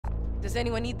Does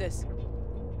anyone need this?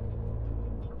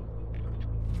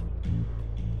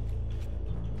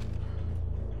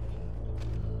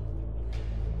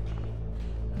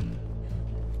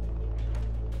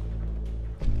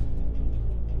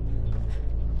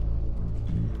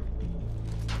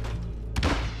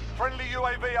 Friendly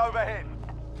UAV overhead.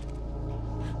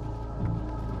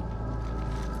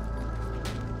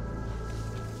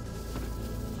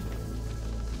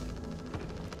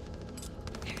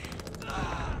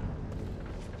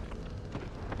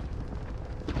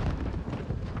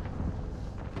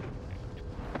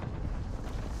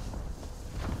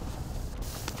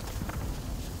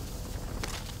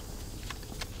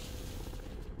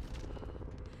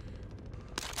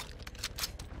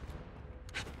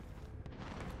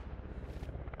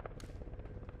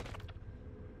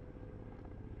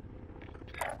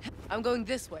 I'm going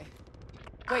this way.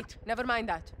 Wait, never mind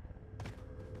that.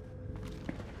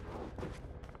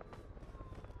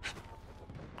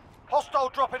 Hostile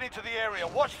dropping into the area.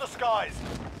 Watch the skies.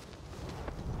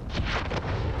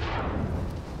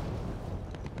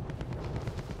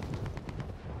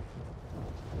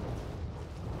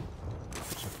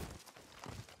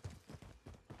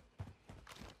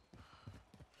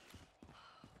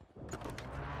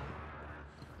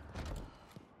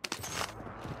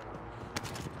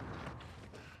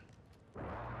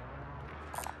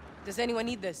 Does anyone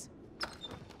need this?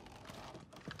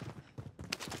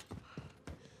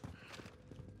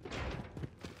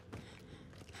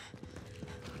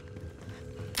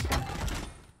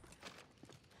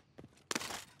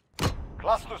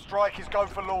 Cluster strike is go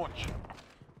for launch.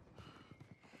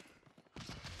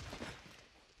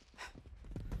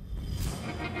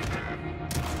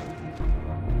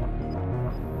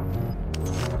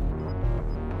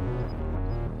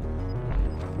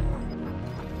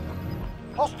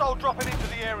 Hostile dropping into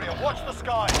the area. Watch the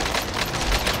skies.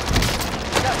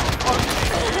 Gas is closing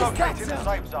in. Located in the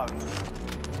safe zone.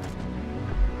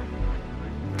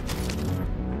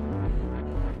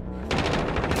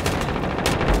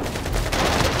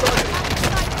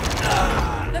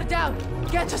 They're down.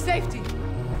 Get to safety.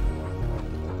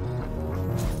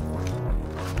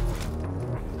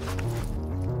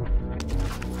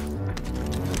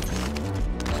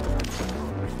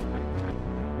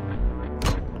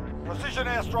 Precision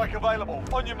airstrike available.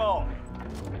 On your mark.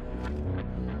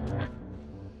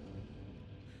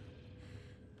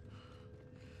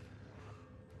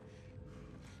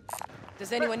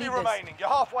 Does anyone 50 need this? remaining. You're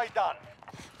halfway done.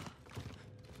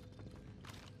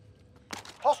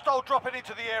 Hostile dropping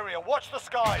into the area. Watch the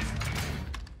skies.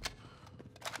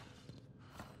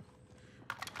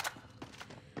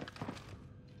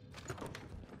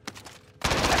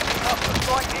 Cluster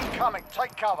strike incoming.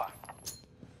 Take cover.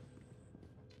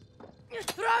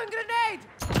 Throwing grenade!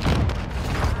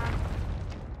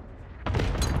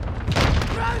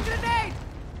 Throwing grenade!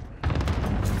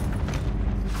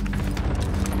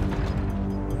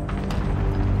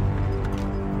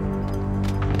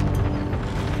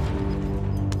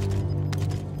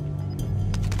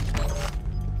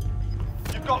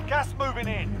 You've got gas moving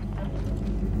in.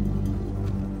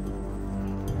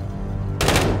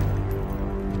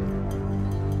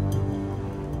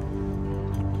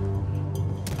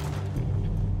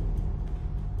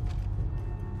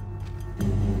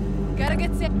 Gotta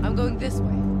get safe. I'm going this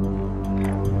way.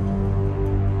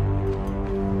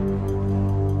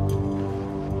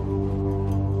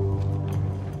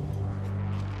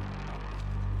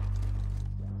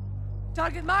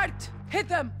 Target marked! Hit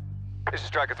them! This is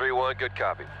Striker 3-1, good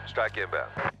copy. Strike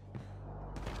inbound.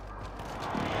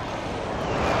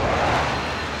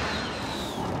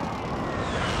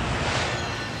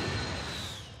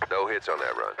 No hits on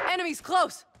that run. Enemies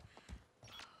close!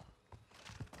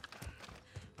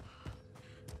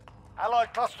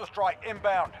 Allied cluster strike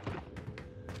inbound.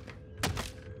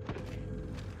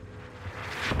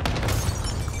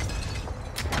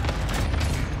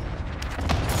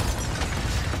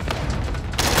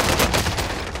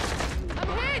 I'm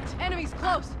hit! Enemies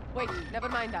close! Wait, never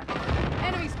mind that.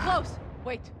 Enemies close!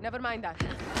 Wait, never mind that.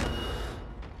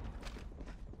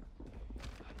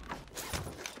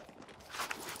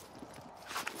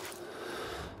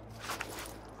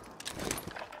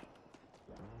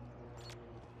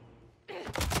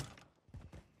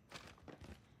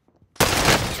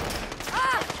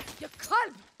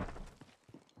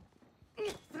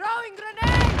 Throwing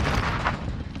grenade!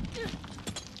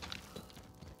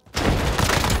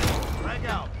 Frag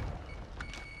out.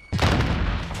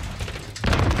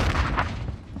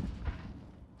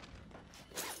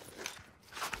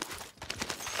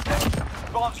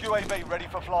 Advanced UAV ready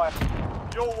for flight.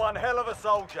 You're one hell of a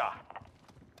soldier.